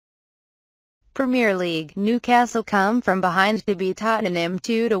Premier League. Newcastle come from behind to beat Tottenham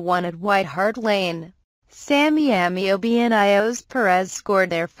 2-1 at White Hart Lane. Sammy, Ameobi and Ayoze Perez scored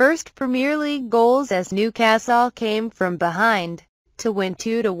their first Premier League goals as Newcastle came from behind to win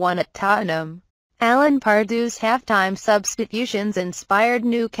 2-1 at Tottenham. Pardew's halftime substitutions inspired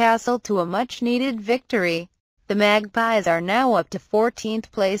Newcastle to a much-needed victory. The Magpies are now up to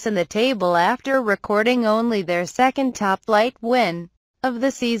 14th place in the table after recording only their second top-flight win of the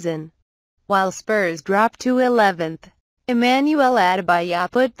season, while Spurs dropped to 11th. Emmanuel Adebayor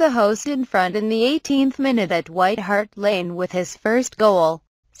put the host in front in the 18th minute at White Hart Lane with his first goal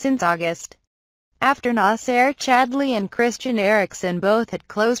since August, after Nacer, Chadli and Christian Eriksen both had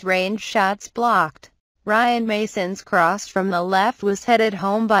close-range shots blocked. Ryan Mason's cross from the left was headed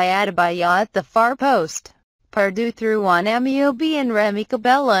home by Adebayor at the far post. Pardew threw on Ameobi and Remy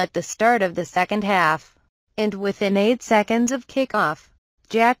Cabella at the start of the second half, and within 8 seconds of kickoff,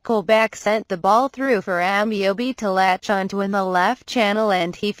 Colback sent the ball through for Ameobi to latch onto in the left channel,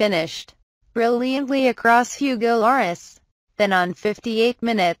 and he finished brilliantly across Hugo Lloris. Then on 58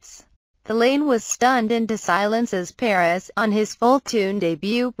 minutes, the lane was stunned into silence as Perez, on his full-tune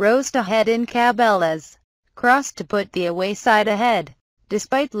debut, rose to head in Cabella's cross to put the away side ahead.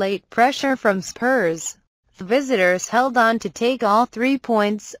 Despite late pressure from Spurs, the visitors held on to take all 3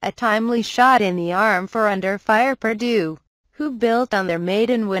 points. A timely shot in the arm for under-fire Pardew, who built on their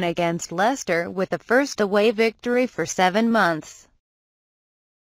maiden win against Leicester with the first away victory for 7 months.